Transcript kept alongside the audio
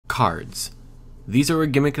Cards. These are a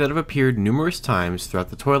gimmick that have appeared numerous times throughout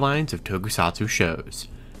the toy lines of tokusatsu shows,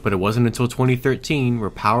 but it wasn't until 2013 where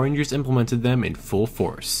Power Rangers implemented them in full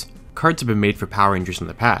force. Cards have been made for Power Rangers in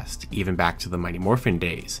the past, even back to the Mighty Morphin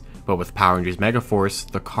days, but with Power Rangers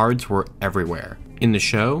Megaforce, the cards were everywhere. In the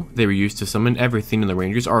show, they were used to summon everything in the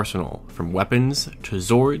Rangers' arsenal, from weapons to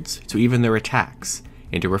Zords to even their attacks.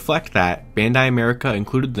 And to reflect that, Bandai America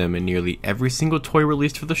included them in nearly every single toy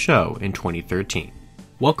released for the show in 2013.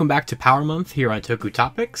 Welcome back to Power Month here on Toku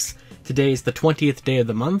Topics. Today is the 20th day of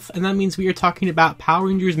the month, and that means we are talking about Power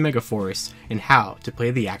Rangers Megaforce and how to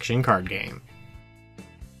play the action card game.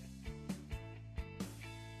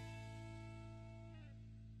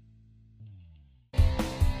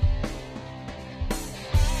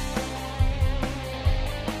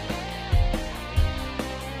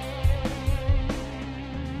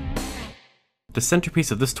 The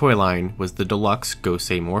centerpiece of this toy line was the deluxe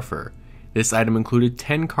Gosei Morpher. This item included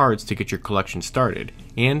 10 cards to get your collection started,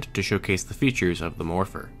 and to showcase the features of the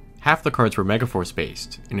Morpher. Half the cards were Megaforce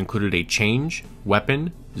based, and included a Change,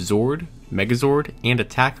 Weapon, Zord, Megazord, and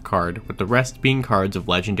Attack card, with the rest being cards of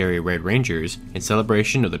legendary Red Rangers in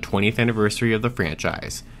celebration of the 20th anniversary of the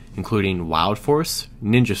franchise, including Wild Force,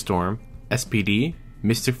 Ninja Storm, SPD,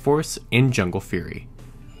 Mystic Force, and Jungle Fury.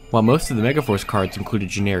 While most of the Megaforce cards included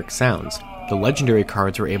generic sounds, the legendary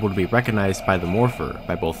cards were able to be recognized by the Morpher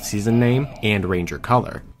by both season name and Ranger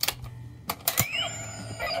color.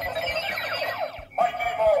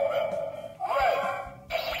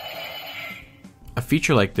 A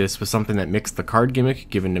feature like this was something that mixed the card gimmick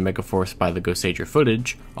given to Megaforce by the Goseiger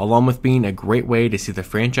footage, along with being a great way to see the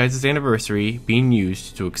franchise's anniversary being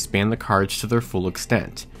used to expand the cards to their full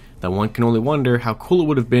extent. That one can only wonder how cool it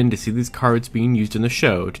would have been to see these cards being used in the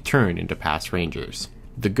show to turn into past Rangers.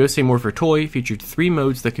 The Gosei Morpher toy featured 3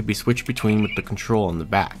 modes that could be switched between with the control on the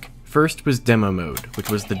back. First was Demo Mode,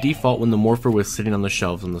 which was the default when the Morpher was sitting on the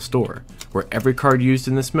shelves in the store, where every card used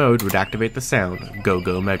in this mode would activate the sound, Go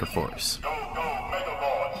Go Megaforce.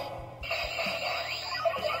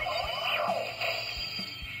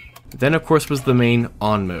 Then of course was the main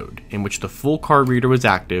On mode, in which the full card reader was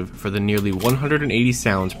active for the nearly 180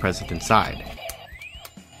 sounds present inside.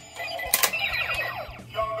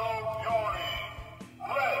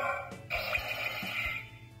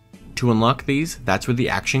 To unlock these, that's where the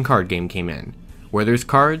action card game came in. Where there's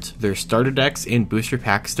cards, there's starter decks and booster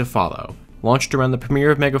packs to follow. Launched around the premiere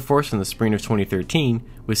of Megaforce in the spring of 2013,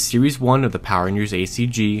 was Series 1 of the Power Rangers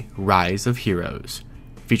ACG, Rise of Heroes.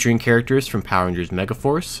 Featuring characters from Power Rangers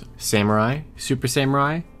Megaforce, Samurai, Super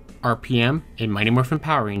Samurai, RPM, and Mighty Morphin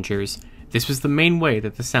Power Rangers, this was the main way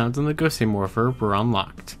that the sounds in the Gosei Morpher were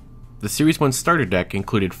unlocked. The Series 1 starter deck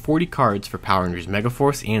included 40 cards for Power Rangers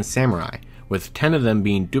Megaforce and Samurai, with 10 of them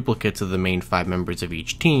being duplicates of the main 5 members of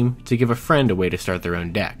each team to give a friend a way to start their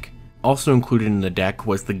own deck. Also included in the deck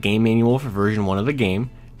was the game manual for version 1 of the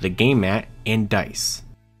game, the game mat, and dice.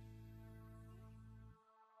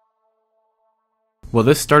 While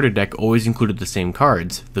this starter deck always included the same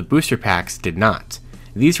cards, the booster packs did not.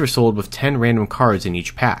 These were sold with 10 random cards in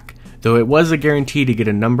each pack, though it was a guarantee to get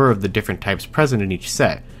a number of the different types present in each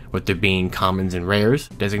set, with there being commons and rares,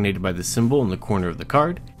 designated by the symbol in the corner of the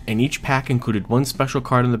card, and each pack included one special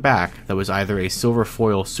card in the back that was either a silver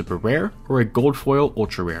foil super rare or a gold foil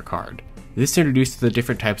ultra rare card. This introduced the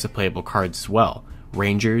different types of playable cards as well: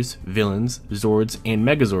 Rangers, Villains, Zords, and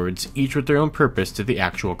Megazords, each with their own purpose to the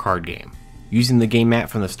actual card game. Using the game mat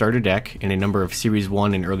from the starter deck and a number of Series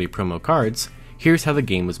 1 and early promo cards, here's how the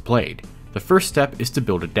game was played. The first step is to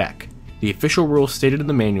build a deck. The official rules stated in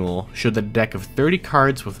the manual showed that a deck of 30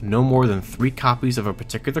 cards with no more than 3 copies of a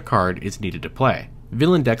particular card is needed to play.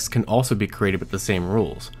 Villain decks can also be created with the same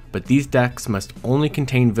rules, but these decks must only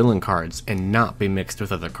contain villain cards and not be mixed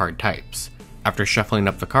with other card types. After shuffling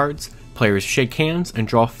up the cards, players shake hands and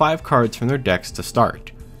draw 5 cards from their decks to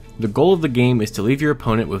start. The goal of the game is to leave your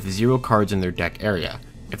opponent with 0 cards in their deck area.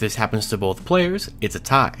 If this happens to both players, it's a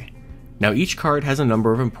tie. Now each card has a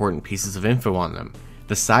number of important pieces of info on them.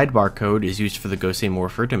 The side barcode is used for the Gosei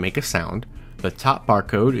Morpher to make a sound. The top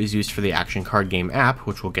barcode is used for the action card game app,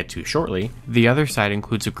 which we'll get to shortly. The other side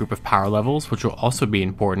includes a group of power levels, which will also be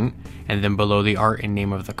important, and then below the art and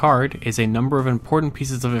name of the card is a number of important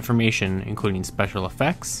pieces of information, including special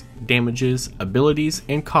effects, damages, abilities,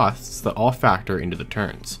 and costs that all factor into the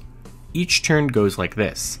turns. Each turn goes like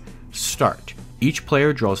this. Start. Each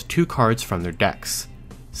player draws 2 cards from their decks.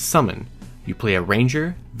 Summon. You play a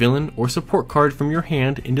Ranger, Villain, or Support card from your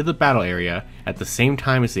hand into the battle area at the same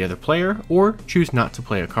time as the other player, or choose not to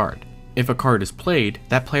play a card. If a card is played,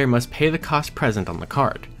 that player must pay the cost present on the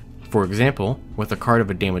card. For example, with a card of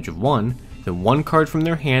a damage of 1, then one card from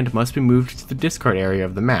their hand must be moved to the discard area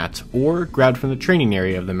of the mat, or grabbed from the training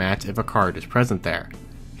area of the mat if a card is present there.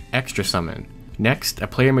 Extra Summon. Next, a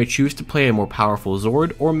player may choose to play a more powerful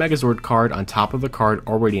Zord or Megazord card on top of the card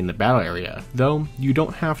already in the battle area, though you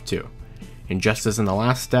don't have to. And just as in the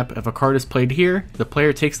last step, if a card is played here, the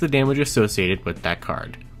player takes the damage associated with that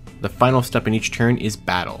card. The final step in each turn is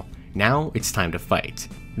Battle. Now it's time to fight.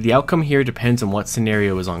 The outcome here depends on what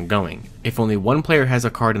scenario is ongoing. If only one player has a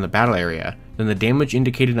card in the battle area, then the damage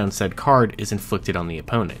indicated on said card is inflicted on the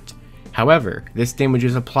opponent. However, this damage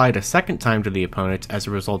is applied a second time to the opponent as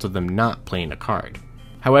a result of them not playing a card.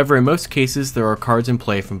 However, in most cases there are cards in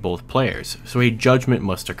play from both players, so a judgment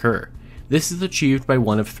must occur. This is achieved by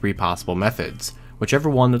one of three possible methods, whichever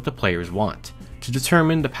one that the players want, to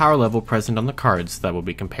determine the power level present on the cards that will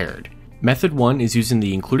be compared. Method 1 is using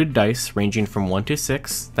the included dice ranging from 1 to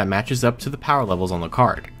 6 that matches up to the power levels on the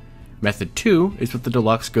card. Method 2 is with the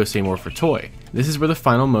deluxe Gosei Morpher toy. This is where the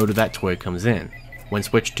final mode of that toy comes in. When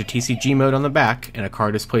switched to TCG mode on the back and a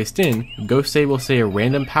card is placed in, Gosei will say a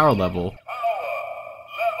random power level,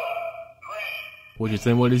 which is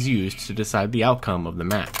then what is used to decide the outcome of the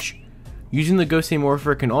match. Using the Gosei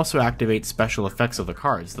Morpher can also activate special effects of the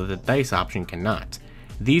cards that the dice option cannot.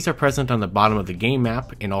 These are present on the bottom of the game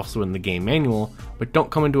map and also in the game manual, but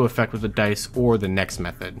don't come into effect with the dice or the next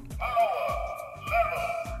method.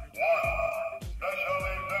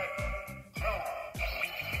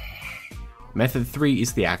 Method 3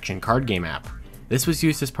 is the Action Card Game app. This was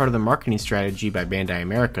used as part of the marketing strategy by Bandai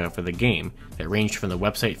America for the game that ranged from the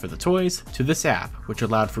website for the toys to this app, which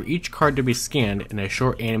allowed for each card to be scanned in a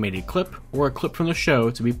short animated clip or a clip from the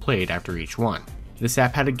show to be played after each one. This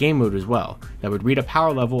app had a game mode as well that would read a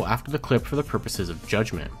power level after the clip for the purposes of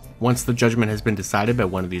judgment. Once the judgment has been decided by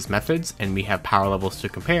one of these methods and we have power levels to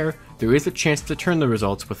compare, there is a chance to turn the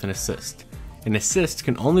results with an assist. An assist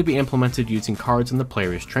can only be implemented using cards in the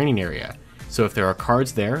player's training area. So if there are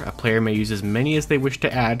cards there, a player may use as many as they wish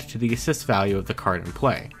to add to the assist value of the card in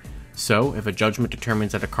play. So if a judgment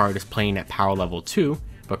determines that a card is playing at power level 2,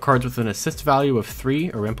 but cards with an assist value of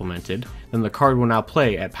 3 are implemented, then the card will now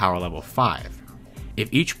play at power level 5.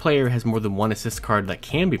 If each player has more than one assist card that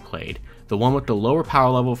can be played, the one with the lower power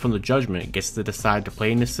level from the judgment gets to decide to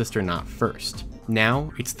play an assist or not first.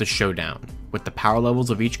 Now it's the showdown. With the power levels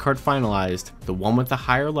of each card finalized, the one with the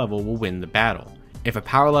higher level will win the battle. If a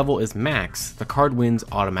power level is max, the card wins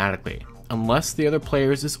automatically, unless the other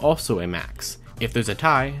player's is also a max. If there's a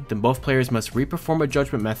tie, then both players must re-perform a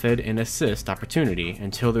judgment method and assist opportunity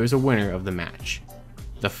until there is a winner of the match.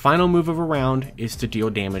 The final move of a round is to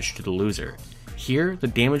deal damage to the loser. Here, the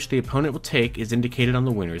damage the opponent will take is indicated on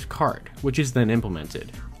the winner's card, which is then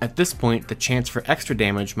implemented. At this point, the chance for extra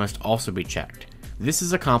damage must also be checked. This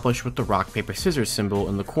is accomplished with the rock paper scissors symbol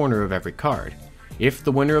in the corner of every card. If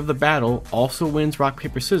the winner of the battle also wins rock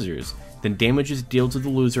paper scissors, then damage is dealt to the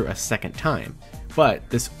loser a second time, but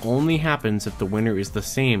this only happens if the winner is the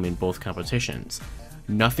same in both competitions.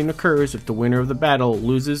 Nothing occurs if the winner of the battle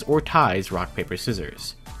loses or ties rock paper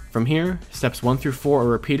scissors. From here, steps 1 through 4 are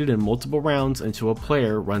repeated in multiple rounds until a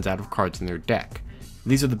player runs out of cards in their deck.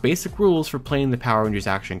 These are the basic rules for playing the Power Rangers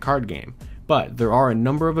action card game, but there are a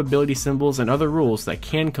number of ability symbols and other rules that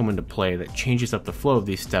can come into play that changes up the flow of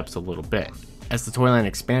these steps a little bit. As the toy line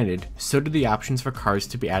expanded, so did the options for cards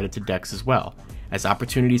to be added to decks as well, as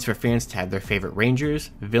opportunities for fans to add their favorite Rangers,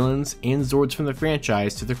 villains, and Zords from the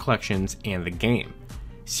franchise to their collections and the game.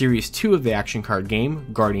 Series 2 of the action card game,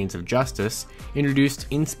 Guardians of Justice, introduced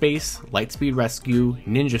In Space, Lightspeed Rescue,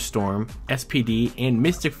 Ninja Storm, SPD, and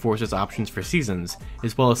Mystic Forces options for seasons,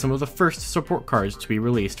 as well as some of the first support cards to be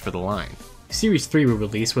released for the line. Series 3 will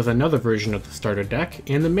release with another version of the starter deck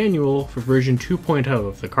and the manual for version 2.0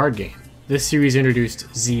 of the card game. This series introduced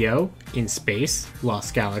Zeo, In Space,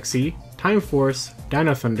 Lost Galaxy, Time Force,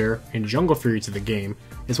 Dino Thunder, and Jungle Fury to the game,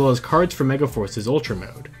 as well as cards for Megaforce's Ultra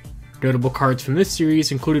Mode. Notable cards from this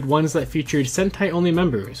series included ones that featured Sentai-only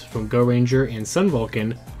members from Go Ranger and Sun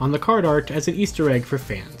Vulcan on the card art as an Easter egg for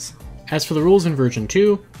fans. As for the rules in version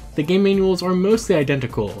 2, the game manuals are mostly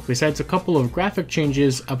identical, besides a couple of graphic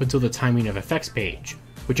changes up until the timing of effects page,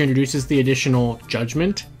 which introduces the additional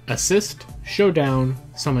Judgment, Assist, Showdown,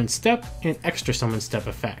 Summon Step, and Extra Summon Step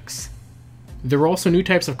effects. There were also new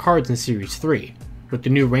types of cards in Series 3, with the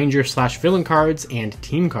new Ranger/Villain cards and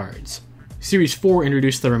Team cards. Series 4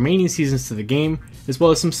 introduced the remaining seasons to the game, as well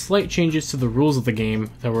as some slight changes to the rules of the game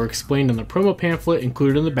that were explained on the promo pamphlet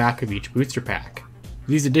included in the back of each booster pack.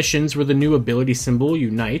 These additions were the new ability symbol,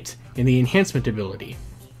 Unite, and the enhancement ability.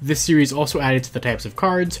 This series also added to the types of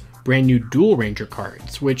cards brand new Dual Ranger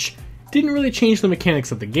cards, which didn't really change the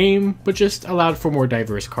mechanics of the game, but just allowed for more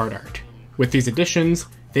diverse card art. With these additions,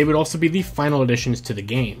 They would also be the final additions to the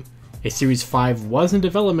game. A Series 5 was in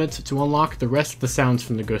development to unlock the rest of the sounds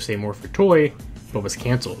from the Gosei Morpher toy, but was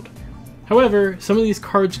cancelled. However, some of these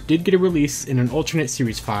cards did get a release in an alternate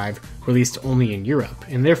Series 5 released only in Europe,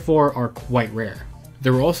 and therefore are quite rare.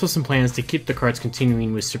 There were also some plans to keep the cards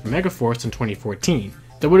continuing with Super Megaforce in 2014,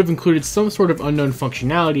 that would have included some sort of unknown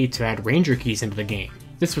functionality to add Ranger keys into the game.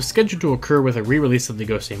 This was scheduled to occur with a re-release of the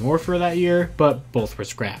Gosei Morpher that year, but both were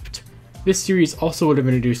scrapped. This series also would have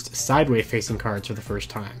introduced sideway-facing cards for the first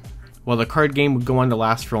time. While the card game would go on to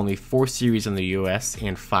last for only 4 series in the US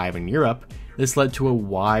and 5 in Europe, this led to a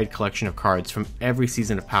wide collection of cards from every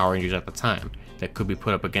season of Power Rangers at the time that could be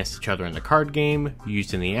put up against each other in the card game,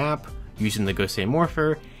 used in the app, used in the Gosei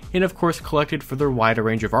Morpher, and of course collected for their wider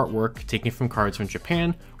range of artwork taken from cards from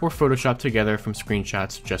Japan or photoshopped together from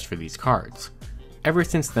screenshots just for these cards. Ever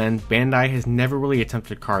since then, Bandai has never really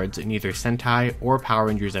attempted cards in either Sentai or Power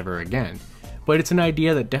Rangers ever again, but it's an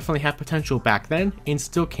idea that definitely had potential back then and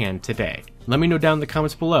still can today. Let me know down in the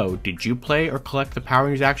comments below, did you play or collect the Power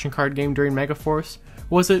Rangers action card game during Megaforce?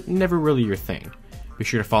 Or was it never really your thing? Be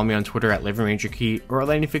sure to follow me on Twitter at LivingRangerKey or at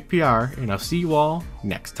LightningFigPR, and I'll see you all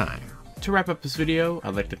next time. To wrap up this video,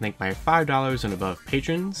 I'd like to thank my $5 and above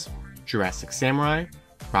patrons: Jurassic Samurai,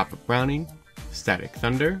 Robert Browning, Static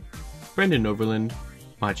Thunder, Brendan Overland,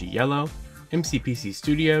 Maji Yellow, MCPC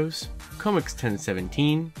Studios, Comics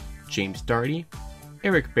 1017, James Darty,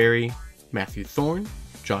 Eric Berry, Matthew Thorne,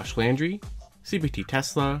 Josh Landry, CBT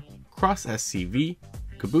Tesla, Cross SCV,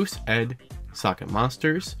 Caboose Ed, Socket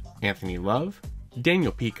Monsters, Anthony Love,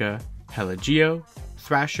 DanielPika, Pelagio,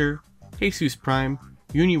 Thrasher, Jesus Prime,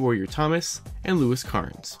 Uni Warrior Thomas, and Lewis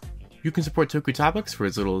Carnes. You can support Toku Topics for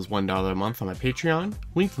as little as $1 a month on my Patreon,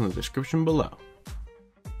 linked in the description below.